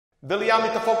William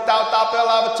te foctaut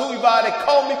tapela tuiva, they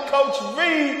call me Coach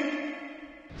V.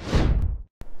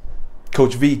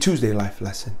 Coach V Tuesday Life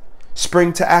Lesson.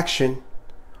 Spring to action.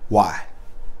 Why?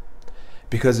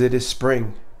 Because it is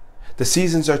spring. The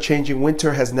seasons are changing.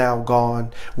 Winter has now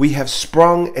gone. We have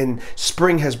sprung and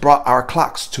spring has brought our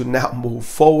clocks to now move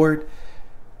forward.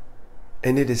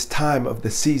 And it is time of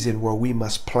the season where we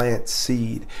must plant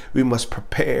seed. We must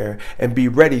prepare and be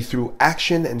ready through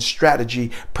action and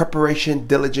strategy, preparation,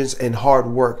 diligence, and hard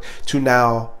work to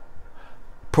now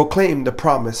proclaim the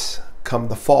promise come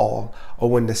the fall or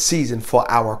when the season for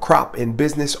our crop in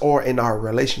business or in our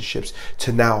relationships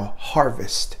to now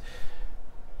harvest.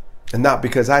 And not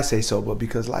because I say so, but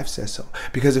because life says so.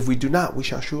 Because if we do not, we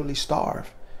shall surely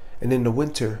starve. And in the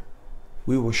winter,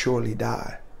 we will surely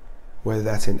die. Whether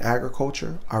that's in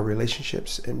agriculture, our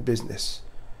relationships, and business.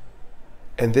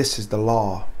 And this is the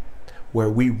law where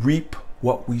we reap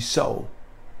what we sow.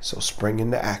 So spring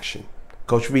into action.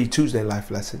 Coach V Tuesday Life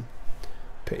Lesson.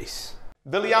 Peace.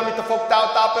 William te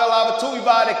foctaut tapela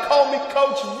tuiva, they call me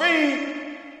Coach V.